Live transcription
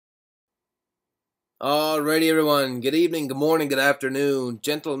Alrighty, everyone. Good evening, good morning, good afternoon,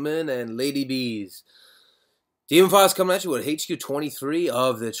 gentlemen and lady bees. DemonFox coming at you with HQ 23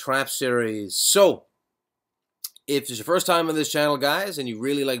 of the Trap series. So, if it's your first time on this channel, guys, and you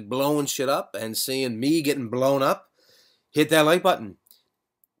really like blowing shit up and seeing me getting blown up, hit that like button.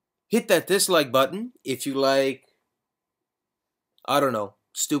 Hit that dislike button if you like, I don't know,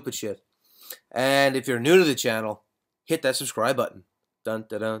 stupid shit. And if you're new to the channel, hit that subscribe button. Dun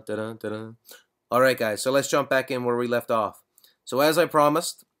dun dun dun dun dun. Alright guys, so let's jump back in where we left off. So as I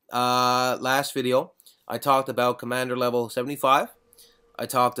promised, last video, I talked about Commander level 75. I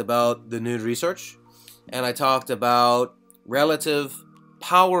talked about the new research. And I talked about relative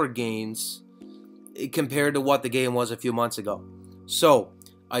power gains compared to what the game was a few months ago. So,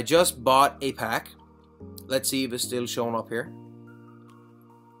 I just bought a pack. Let's see if it's still showing up here.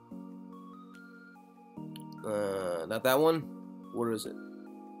 Not that one. Where is it?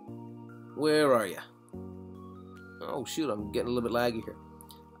 Where are you? Oh shoot, I'm getting a little bit laggy here.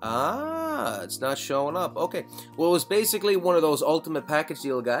 Ah, it's not showing up. Okay. Well, it was basically one of those ultimate package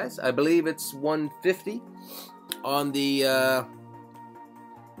deal, guys. I believe it's 150 on the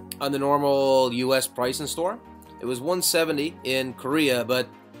normal US pricing store. It was 170 in Korea, but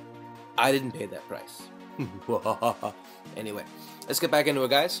I didn't pay that price. Anyway, let's get back into it,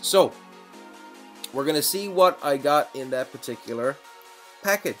 guys. So, we're going to see what I got in that particular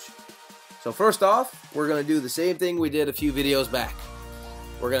package. So first off, we're going to do the same thing we did a few videos back.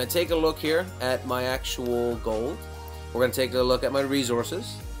 We're going to take a look here at my actual gold. We're going to take a look at my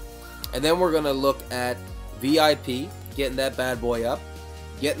resources. And then we're going to look at VIP, getting that bad boy up,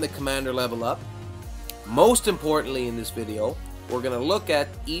 getting the commander level up. Most importantly in this video, we're going to look at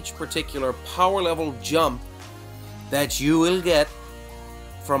each particular power level jump that you will get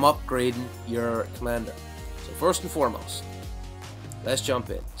from upgrading your commander. So first and foremost, let's jump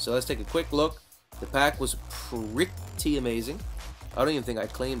in. So let's take a quick look. The pack was pretty amazing. I don't even think I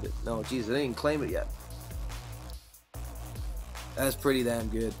claimed it. No, geez, I didn't even claim it yet. That's pretty damn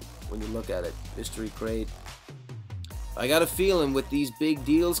good when you look at it. Mystery crate. I got a feeling with these big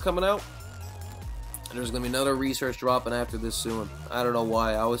deals coming out, there's going to be another research dropping after this soon. I don't know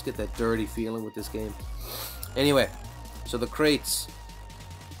why. I always get that dirty feeling with this game. Anyway, so the crates.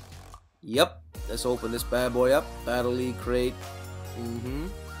 Yep, let's open this bad boy up. Battle League crate.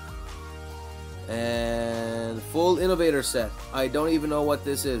 And full innovator set. I don't even know what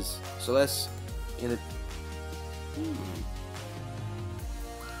this is. So let's the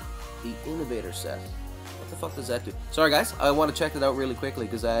innovator set. What the fuck does that do? Sorry guys, I want to check it out really quickly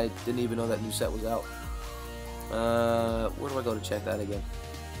because I didn't even know that new set was out. Where do I go to check that again?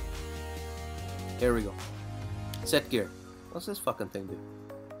 Here we go. Set gear. What's this fucking thing do?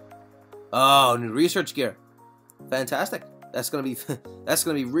 Oh, new research gear. Fantastic. That's gonna be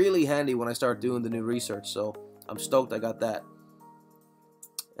really handy when I start doing the new research. So I'm stoked I got that.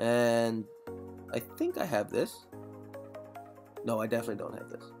 And I think I have this. No, I definitely don't have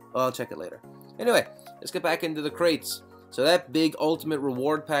this. Oh, I'll check it later. Anyway, let's get back into the crates. So that big ultimate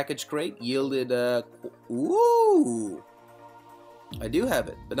reward package crate yielded ooh. I do have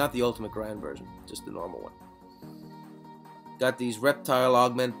it, but not the ultimate grand version, just the normal one. Got these reptile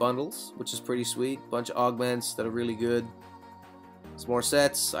augment bundles, which is pretty sweet. Bunch of augments that are really good. Some more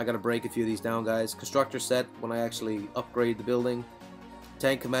sets. I gotta break a few of these down, guys. Constructor set when I actually upgrade the building.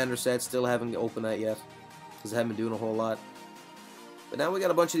 Tank commander set, still haven't opened that yet because I haven't been doing a whole lot. But now we got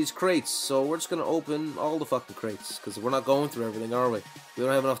a bunch of these crates, so we're just gonna open all the fucking crates because we're not going through everything, are we? We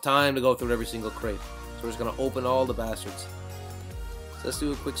don't have enough time to go through every single crate, so we're just gonna open all the bastards. So let's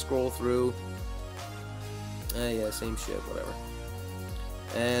do a quick scroll through. Yeah, same shit, whatever.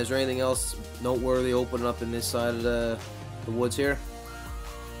 And is there anything else noteworthy opening up in this side of the woods here?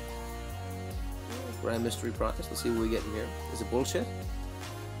 Grand mystery prize. Let's see what we get in here. Is it bullshit?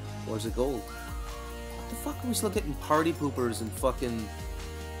 Or is it gold? What the fuck are we still getting party poopers and fucking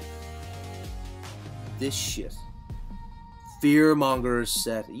this shit? Fearmongers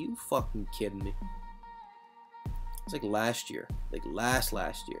set. Are you fucking kidding me? It's like last year. Like last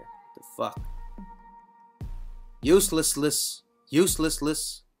year. The fuck? Useless.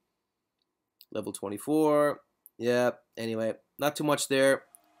 Level 24. Yeah, anyway, not too much there.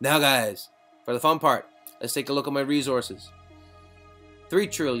 Now guys, for the fun part, let's take a look at my resources. 3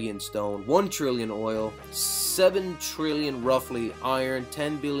 trillion stone, 1 trillion oil, 7 trillion roughly iron,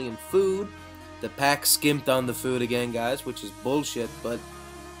 10 billion food. The pack skimped on the food again, guys, which is bullshit, but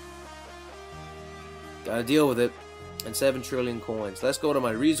gotta deal with it. And 7 trillion coins. Let's go to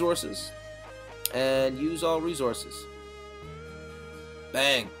my resources and use all resources.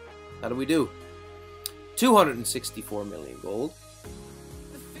 Bang. How do we do? 264 million gold,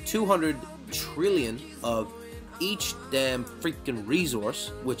 200 trillion of each damn freaking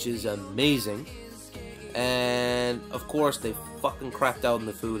resource, which is amazing. And of course they fucking crapped out in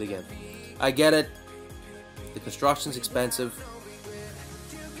the food again. I get it, the construction's expensive.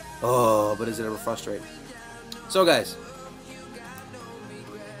 Oh, but is it ever frustrating? So guys,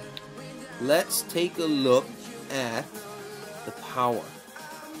 let's take a look at the power.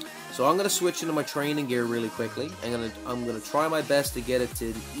 So I'm gonna switch into my training gear really quickly. I'm gonna try my best to get it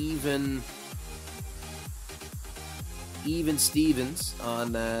to even Stevens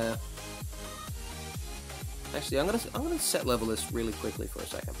on. Actually, I'm gonna set level this really quickly for a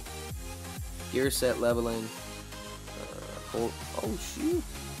second. Gear set leveling. Oh shoot.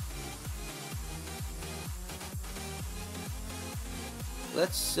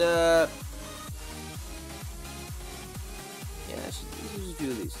 Let's yeah, let's just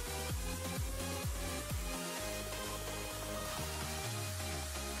do these.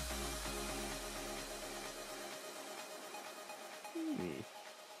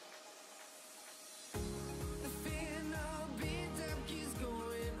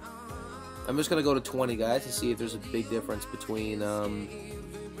 I'm just gonna go to 20, guys, to see if there's a big difference between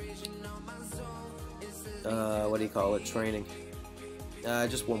what do you call it, training.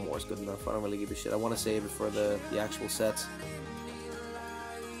 Just one more is good enough. I don't really give a shit. I want to save it for the actual sets.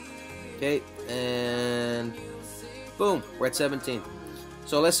 Okay, and boom, we're at 17.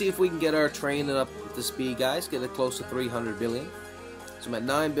 So let's see if we can get our training up to speed, guys. Get it close to 300 billion. So I'm at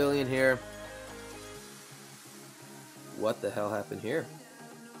 9 billion here. What the hell happened here?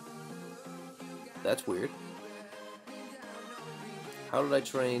 That's weird. How did I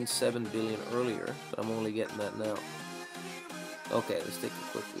train 7 billion earlier, but I'm only getting that now? Okay, let's take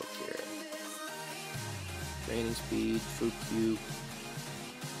a quick look here. Training speed, troop cube.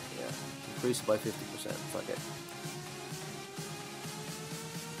 Yeah, increase it by 50%. Fuck it.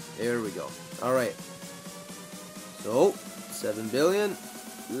 There we go. Alright. So, 7 billion.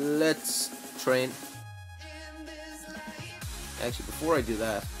 Let's train. Actually, before I do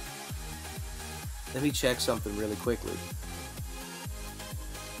that, let me check something really quickly.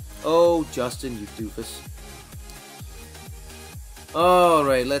 Oh, Justin, you doofus.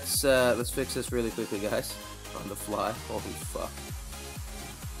 Alright, let's fix this really quickly, guys. On the fly. Holy fuck.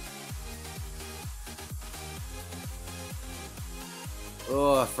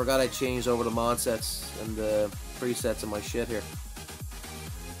 Oh, I forgot I changed over the mod sets and the presets of my shit here.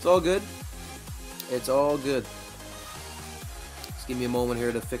 It's all good. It's all good. Just give me a moment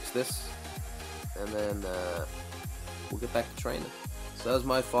here to fix this. And then we'll get back to training. So that was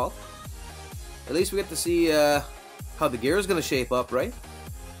my fault. At least we get to see how the gear is going to shape up, right?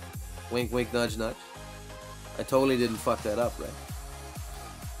 Wink, wink, nudge, nudge. I totally didn't fuck that up, right?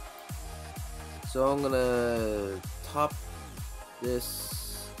 So I'm going to top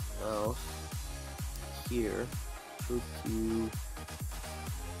this out here. Troop Q.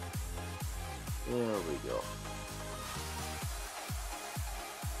 There we go.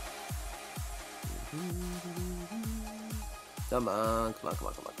 Come on, come on, come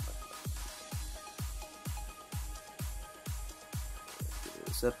on, come on, come on.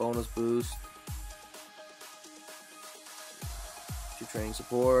 Set bonus boost. Your training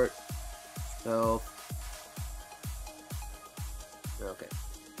support. Health. Okay.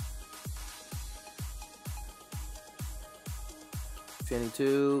 Training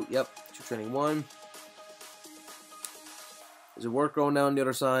 2. Yep. Training 1. Does it work going down the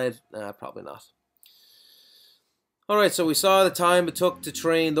other side? Nah, probably not. Alright, so we saw the time it took to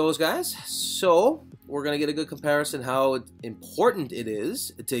train those guys. So, we're going to get a good comparison how important it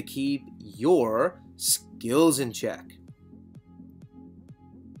is to keep your skills in check.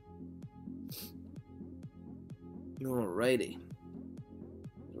 Alrighty.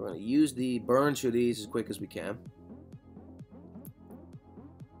 We're going to use the burn through these as quick as we can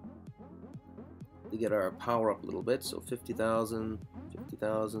to get our power up a little bit. So 50,000,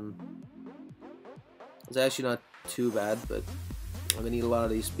 50,000. It's actually not too bad, but I'm going to need a lot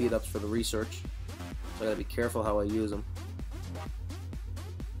of these speed ups for the research. So I got to be careful how I use them.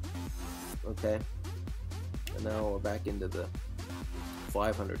 Okay. And now we're back into the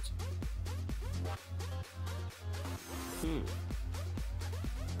 500s.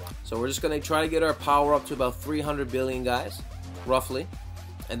 So we're just going to try to get our power up to about 300 billion, guys, roughly.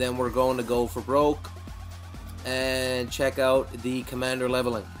 And then we're going to go for broke and check out the commander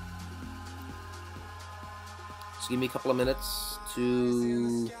leveling. So give me a couple of minutes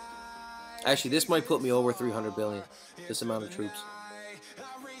to... Actually, this might put me over 300 billion, this amount of troops.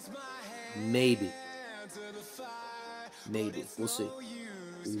 Maybe. Maybe. We'll see.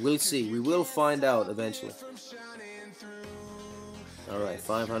 We will see. We will find out eventually. Alright,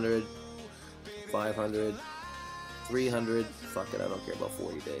 500. 500, 300. Fuck it, I don't care about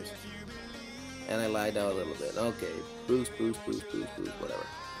 40 days. And I lied down a little bit. Okay, boost, boost, boost, boost, boost, whatever.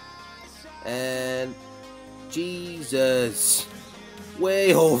 And Jesus,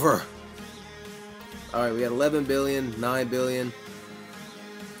 way over. All right, we got 11 billion, 9 billion.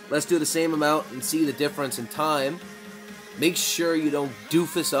 Let's do the same amount and see the difference in time. Make sure you don't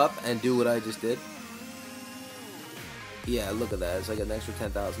doofus up and do what I just did. Yeah, look at that. It's like an extra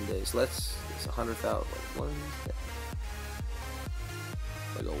 10,000 days. It's 100,000. One.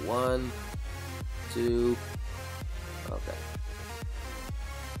 I go 1, 2. Okay.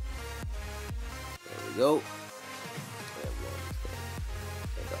 There we go. And 1,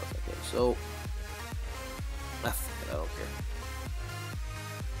 10,000. Okay, so. I don't care.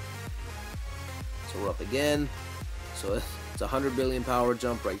 So we're up again. So it's a 100 billion power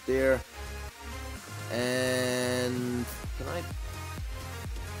jump right there. And can I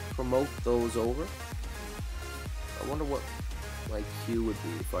promote those over? I wonder what my Q would be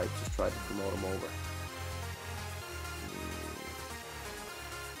if I just tried to promote them over.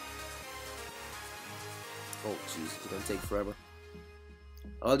 Oh jeez, it's gonna take forever.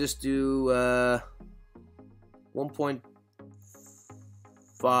 I'll just do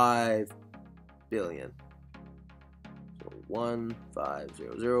 1.5 billion. So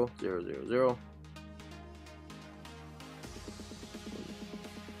 1500000.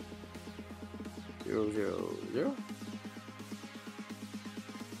 000.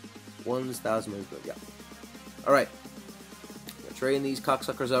 1,000 moves, yeah. Alright. Gonna train these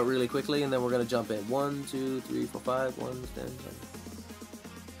cocksuckers out really quickly and then we're gonna jump in. 1, 2, 3, 4, 5, 1, 10, 10.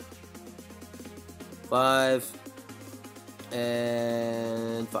 5.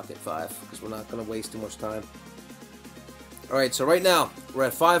 And fuck it, 5. Because we're not gonna waste too much time. Alright, so right now we're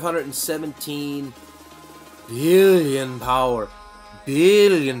at 517 billion power.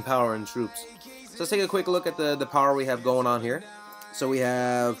 Billion power in troops. So let's take a quick look at the power we have going on here. So we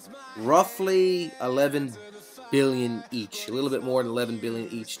have roughly 11 billion each. A little bit more than 11 billion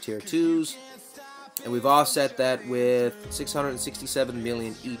each tier 2s. And we've offset that with 667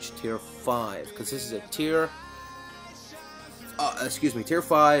 million each tier 5. Because this is a tier... tier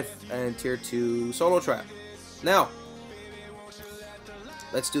 5 and tier 2 solo trap. Now,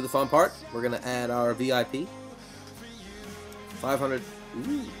 let's do the fun part. We're going to add our VIP. 500...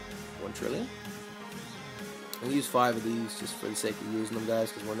 Ooh, 1 trillion. I'm going to use 5 of these just for the sake of using them,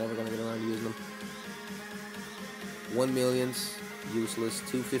 guys, because we're never going to get around to using them. 1 million's useless.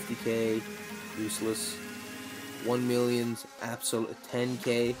 250k, useless. 1 million's absolute.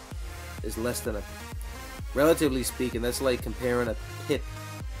 10k is less than a... Relatively speaking, that's like comparing a pip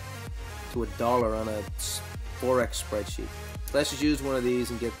to $1 on a Forex spreadsheet. So let's just use one of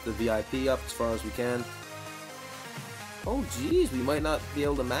these and get the VIP up as far as we can. Oh, geez, we might not be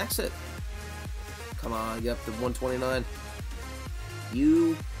able to max it. Come on, get up to 129.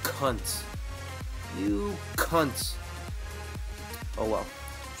 You cunts. You cunts. Oh, well.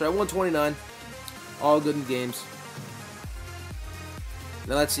 Try 129. All good in games.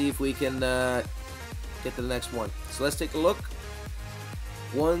 Now let's see if we can get to the next one. So let's take a look.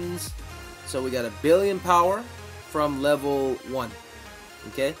 Ones. So we got 1 billion power from level 1.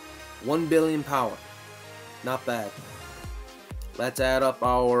 Okay? 1 billion power. Not bad. Let's add up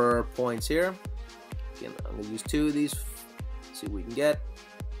our points here. Again, I'm going to use 2 of these. See what we can get.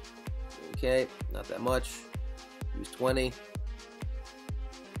 Okay, not that much. Use 20.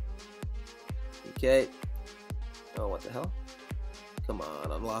 Okay. Oh, what the hell? Come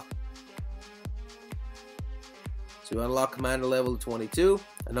on, unlock. So we unlock commander level 22.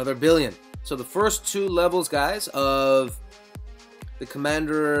 Another 1 billion. So the first 2 levels, guys, of the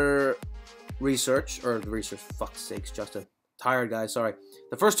commander research, or the research, fuck's sakes, Justin. Tired, guys, sorry.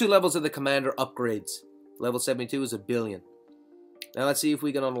 The first 2 levels of the commander upgrades. Level 72 is 1 billion. Now let's see if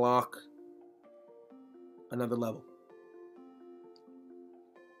we can unlock another level.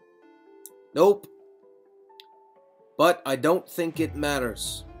 Nope. But I don't think it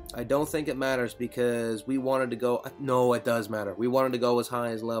matters. I don't think it matters because we wanted to go... No, it does matter. We wanted to go as high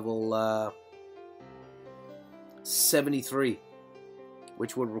as level 73,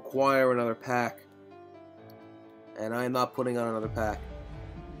 which would require another pack. And I'm not putting on another pack.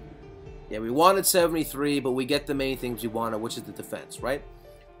 Yeah, we wanted 73, but we get the main things we wanted, which is the defense, right?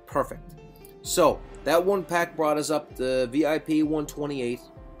 Perfect. So, that one pack brought us up to VIP 128.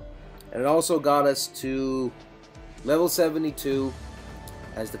 And it also got us to level 72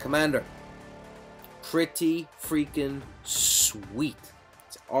 as the commander. Pretty freaking sweet.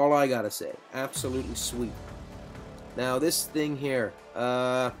 That's all I gotta say. Absolutely sweet. Now, this thing here.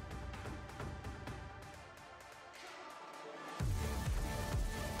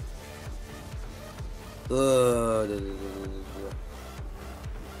 I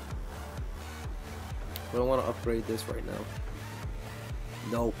don't want to upgrade this right now.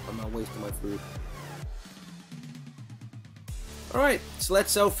 Nope, I'm not wasting my food. Alright, so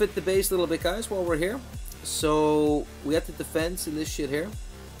let's outfit the base a little bit, guys, while we're here. So, we got the defense in this shit here.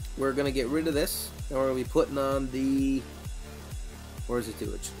 We're going to get rid of this. And we're going to be putting on the... Where does it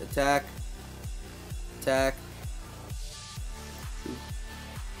do it? Attack. Attack.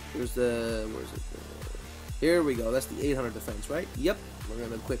 Here's the... Where is it? Here we go. That's the 800 defense, right? Yep. We're going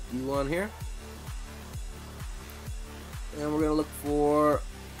to equip you on here. And we're going to look for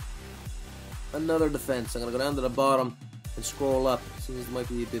another defense. I'm going to go down to the bottom and scroll up. Seems it might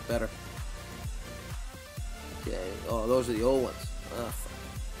be a bit better. Okay. Oh, those are the old ones. Ah, fuck.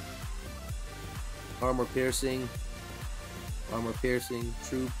 Armor piercing. Armor piercing.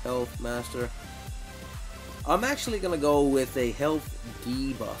 Troop, health, master. I'm actually going to go with a health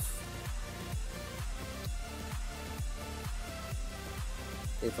debuff.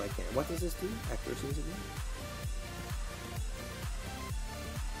 If I can. What does this do? Accuracy is it?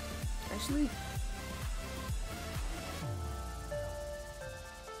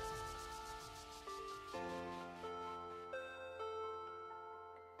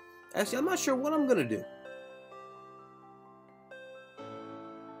 Actually, I'm not sure what I'm gonna do.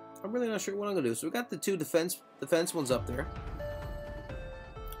 I'm really not sure what I'm gonna do. So we got the two defense ones up there.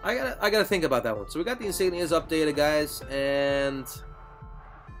 I gotta think about that one. So we got the insignias updated, guys, and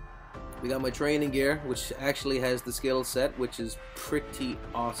we got my training gear, which actually has the skill set, which is pretty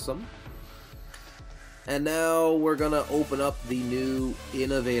awesome. And now we're gonna open up the new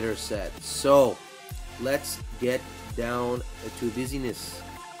innovator set. So let's get down to business.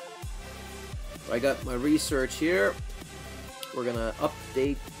 I got my research here. We're gonna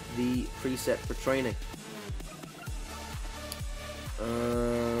update the preset for training.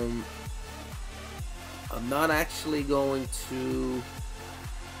 I'm not actually going to...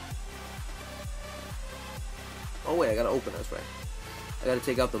 Oh wait, I gotta open this, right? I gotta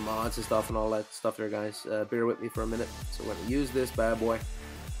take out the mods and stuff and all that stuff there, guys. Bear with me for a minute. So we're gonna use this bad boy.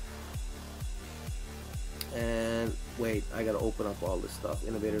 And wait, I gotta open up all this stuff.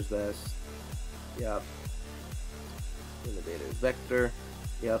 Innovator's vest. Yep. Innovator's vector.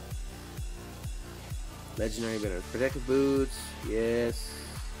 Yep. Legendary Innovator's protective boots. Yes.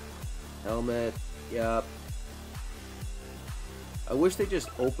 Helmet. Yep. I wish they just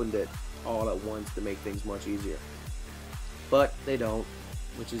opened it all at once to make things much easier. But they don't,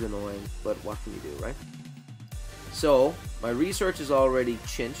 which is annoying, but what can you do, right? So, my research is already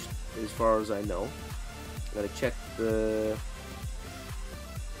cinched, as far as I know. I gotta check the...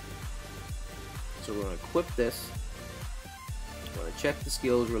 So we're gonna equip this. I'm gonna check the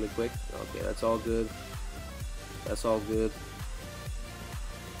skills really quick. Okay, that's all good. That's all good.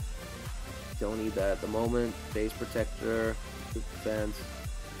 Don't need that at the moment. Base protector, troop defense.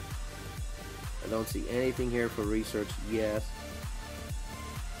 I don't see anything here for research yet.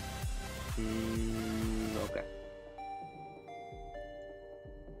 Okay.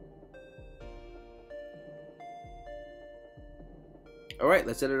 Alright,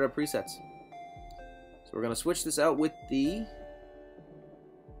 let's edit our presets. So we're going to switch this out with the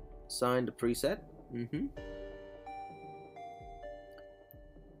assign to preset.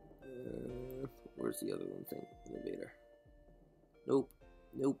 Where's the other one thing? Innovator. Nope.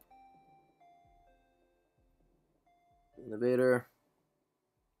 Nope. Innovator.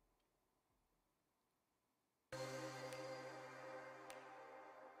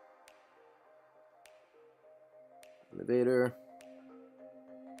 Innovator.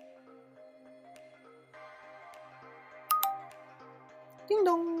 Ding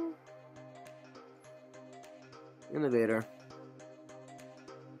dong. Innovator.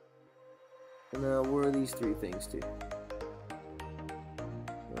 And now, where are these three things to?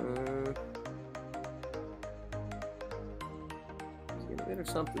 Innovator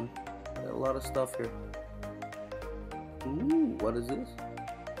something. Got a lot of stuff here. Ooh, what is this?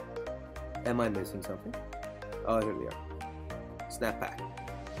 Am I missing something? Oh, here we are. Snap pack.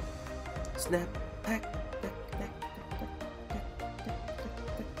 Snap pack.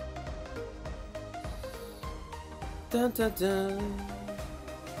 Dun dun dun.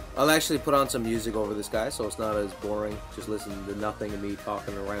 I'll actually put on some music over this guy, so it's not as boring. Just listen to nothing and me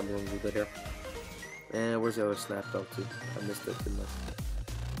talking and rambling a little bit here. And where's the other snap out to? I missed it, didn't I?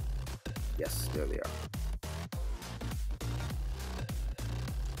 Yes, there they are.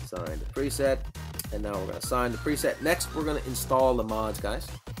 Assign the preset. And now we're going to assign the preset. Next, we're going to install the mods, guys.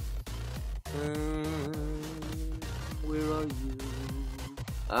 Where are you?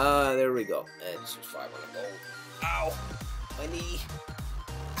 Ah, there we go. And it's just 500 gold. Ow! My knee.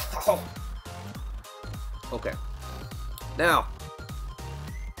 Ow! Okay. Now,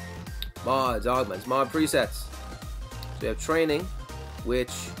 mods, augments, mod presets. So we have training,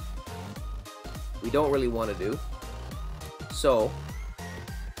 which we don't really want to do. So,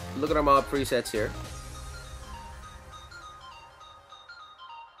 look at our mod presets here.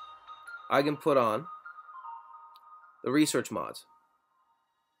 I can put on the research mods.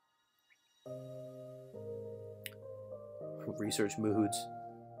 Research moods.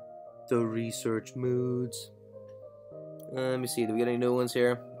 The research moods. Let me see, do we get any new ones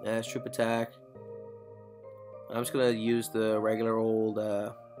here? Troop attack. I'm just gonna use the regular old,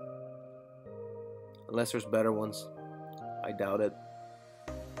 unless there's better ones. I doubt it.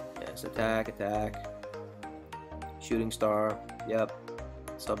 Yes, attack. Shooting star. Yep.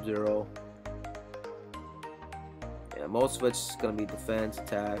 Sub-Zero. Yeah, most of it's gonna be defense,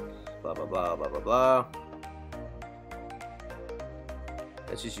 attack, blah blah blah blah blah blah.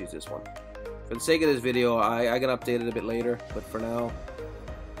 Let's just use this one. For the sake of this video, I can update it a bit later, but for now,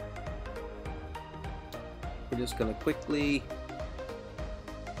 we're just gonna quickly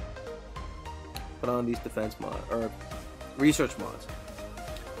put on these defense mods, or research mods.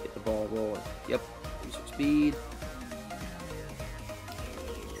 Get the ball rolling. Yep, research speed.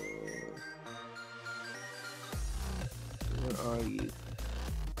 Where are you?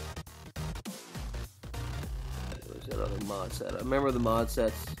 Where's that other mod set? I remember the mod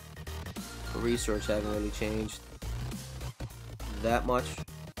sets for research haven't really changed that much.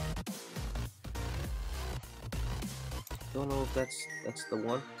 Don't know if that's the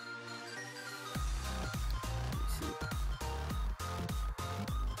one. Let's see.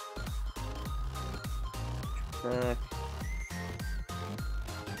 Attack.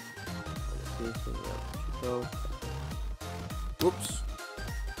 Whoops.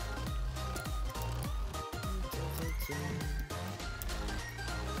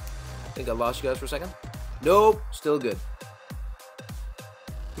 I think I lost you guys for a second. Nope, still good.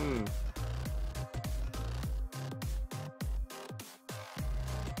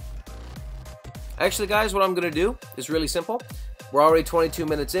 Actually, guys, what I'm going to do is really simple. We're already 22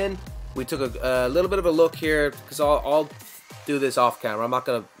 minutes in. We took a little bit of a look here, because I'll do this off camera. I'm not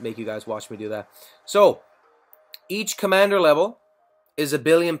going to make you guys watch me do that. So, each commander level is 1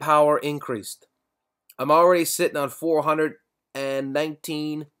 billion power increased. I'm already sitting on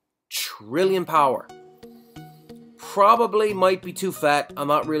 419 trillion power. Probably might be too fat. I'm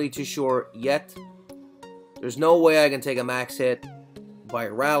not really too sure yet. There's no way I can take a max hit by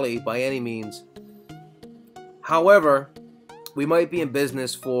a rally by any means. However, we might be in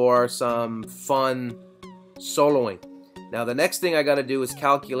business for some fun soloing. Now, the next thing I got to do is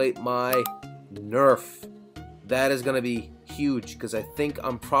calculate my nerf. That is going to be huge, because I think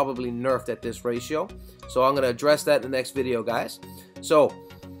I'm probably nerfed at this ratio. So I'm going to address that in the next video, guys. So,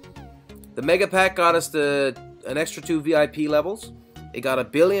 the Mega Pack got us an extra 2 VIP levels. It got 1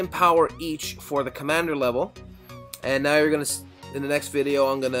 billion power each for the commander level. And now you're going to, in the next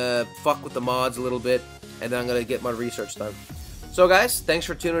video, I'm going to fuck with the mods a little bit. And then I'm going to get my research done. So guys, thanks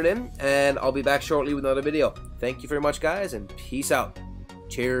for tuning in. And I'll be back shortly with another video. Thank you very much, guys. And peace out.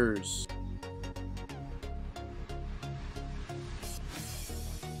 Cheers.